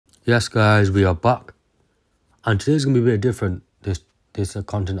Yes, guys, we are back, and today's gonna be a bit different. This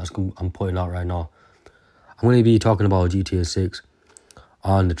content I'm putting out right now. I'm gonna be talking about GTA 6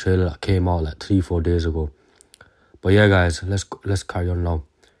 and the trailer that came out like 3-4 days ago. But yeah, guys, let's carry on now.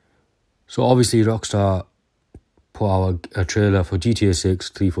 So obviously, Rockstar put out a trailer for GTA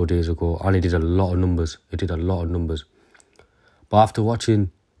 6 3-4 days ago, and it did a lot of numbers. But after watching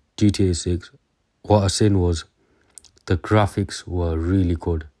GTA 6, what I seen was the graphics were really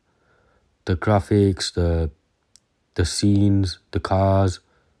good. The graphics, the scenes, the cars,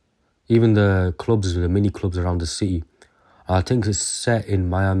 even the clubs, the mini clubs around the city. I think it's set in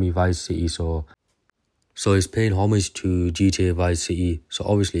Miami Vice City, so it's paying homage to GTA Vice City. So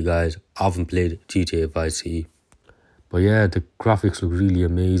obviously, guys, I haven't played GTA Vice City, but yeah, the graphics look really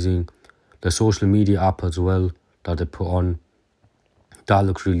amazing. The social media app as well that they put on, that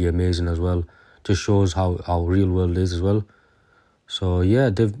looks really amazing as well. Just shows how real world is as well. So yeah,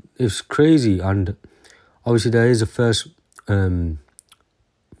 it's crazy, and obviously there is a first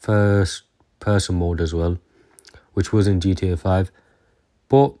person mode as well, which was in GTA 5,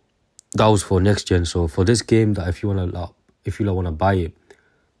 but that was for next gen. So for this game, that if you wanna buy it,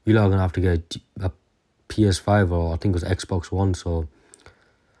 you're gonna have to get a PS5 or I think it was Xbox One. So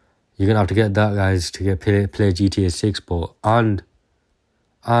you're gonna have to get that, guys, to play GTA 6. But and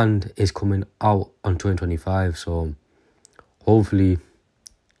it's coming out on 2025. So hopefully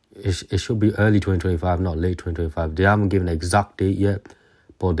it should be early 2025, not late 2025. They haven't given an exact date yet,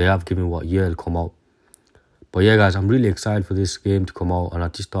 but they have given what year it'll come out. But yeah, guys, I'm really excited for this game to come out, and I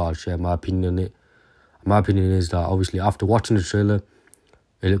just thought I'd share my opinion on it. My opinion is that obviously after watching the trailer,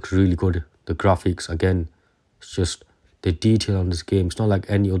 it looks really good. The graphics, again, it's just the detail on this game. It's not like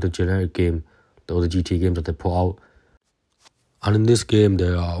any other generic game, the other GTA games that they put out. And in this game,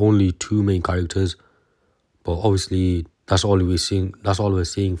 there are only two main characters, but obviously that's all we're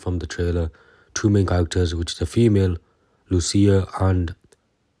seeing from the trailer. Two main characters, which is a female, Lucia, and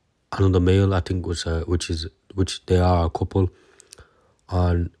another male, I think, which they are a couple.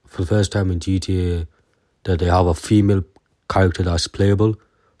 And for the first time in GTA, that they have a female character that's playable.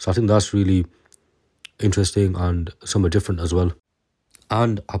 So I think that's really interesting and somewhat different as well.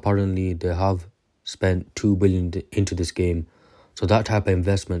 And apparently they have spent $2 billion into this game. So that type of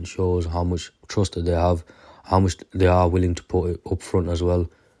investment shows how much trust that they have, how much they are willing to put it up front as well.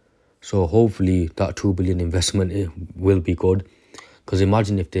 So hopefully that $2 billion investment will be good. Because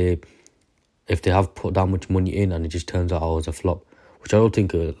imagine if they have put that much money in and it just turns out as a flop, which I don't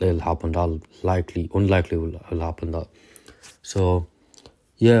think it'll happen. Unlikely will happen that. So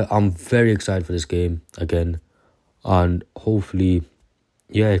yeah, I'm very excited for this game again, and hopefully,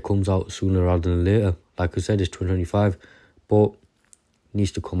 yeah, it comes out sooner rather than later. Like I said, it's 2025, but it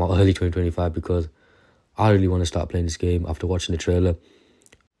needs to come out early 2025 because I really want to start playing this game after watching the trailer.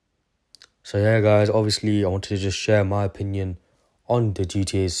 So yeah, guys, obviously I wanted to just share my opinion on the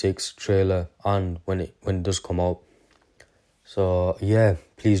GTA 6 trailer and when it does come out. So yeah,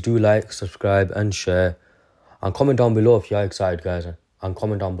 please do like, subscribe and share, and comment down below if you're excited, guys, and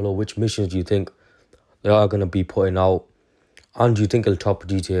comment down below which missions do you think they are going to be putting out, and do you think it'll top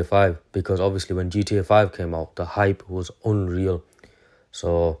GTA 5? Because obviously when GTA 5 came out, the hype was unreal.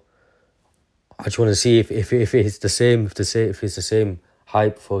 So I just want to see if it's the same, if it's the same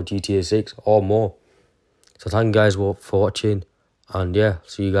hype for GTA 6 or more. So thank you guys for watching, and yeah,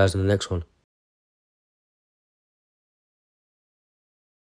 see you guys in the next one.